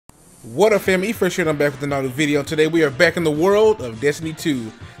What up, family? First here, I'm back with another video. Today we are back in the world of Destiny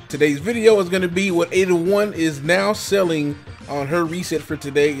 2. Today's video is going to be what Ada-1 is now selling on her reset for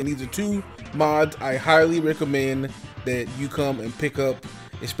today, and these are two mods I highly recommend that you come and pick up,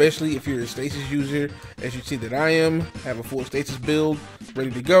 especially if you're a stasis user. As you see that I am, have a full stasis build ready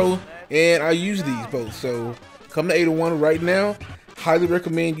to go, and I use these both. So come to Ada-1 right now. Highly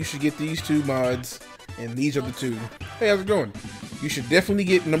recommend you should get these two mods, and these are the two. Hey, how's it going? You should definitely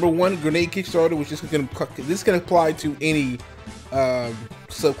get number one, Grenade Kickstarter, which this can apply to any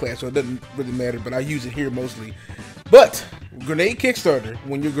subclass, so it doesn't really matter, but I use it here mostly. But Grenade Kickstarter,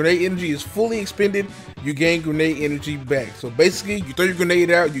 when your grenade energy is fully expended, you gain grenade energy back. So basically, you throw your grenade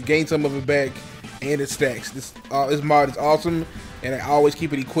out, you gain some of it back, and it stacks. This mod is awesome, and I always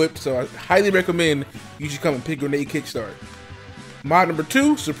keep it equipped, so I highly recommend you should come and pick Grenade Kickstart. Mod number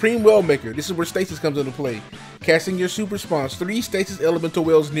 2, Supreme Wellmaker. This is where stasis comes into play. Casting your super spawns 3 stasis elemental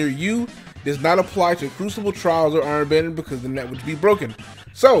wells near you. Does not apply to Crucible, Trials, or Iron Banner because then that would be broken.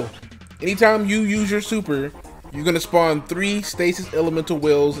 So, anytime you use your super, you're going to spawn 3 stasis elemental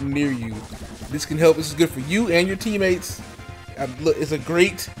wells near you. This can help. This is good for you and your teammates. Look, it's a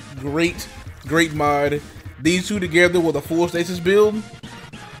great mod. These two together with a full stasis build,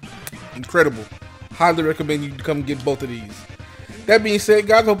 incredible. Highly recommend you come get both of these. That being said,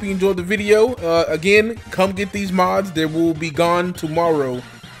 guys, hope you enjoyed the video. Again, come get these mods. They will be gone tomorrow,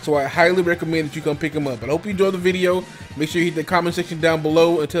 so I highly recommend that you come pick them up. But I hope you enjoyed the video. Make sure you hit the comment section down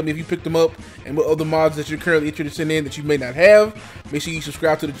below and tell me if you picked them up and what other mods that you're currently interested in that you may not have. Make sure you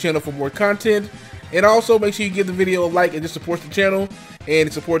subscribe to the channel for more content. And also, make sure you give the video a like. It just supports the channel, and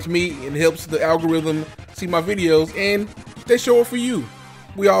it supports me, and helps the algorithm see my videos, and they show it for you.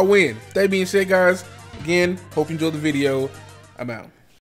 We all win. That being said, guys, again, hope you enjoyed the video. I'm out.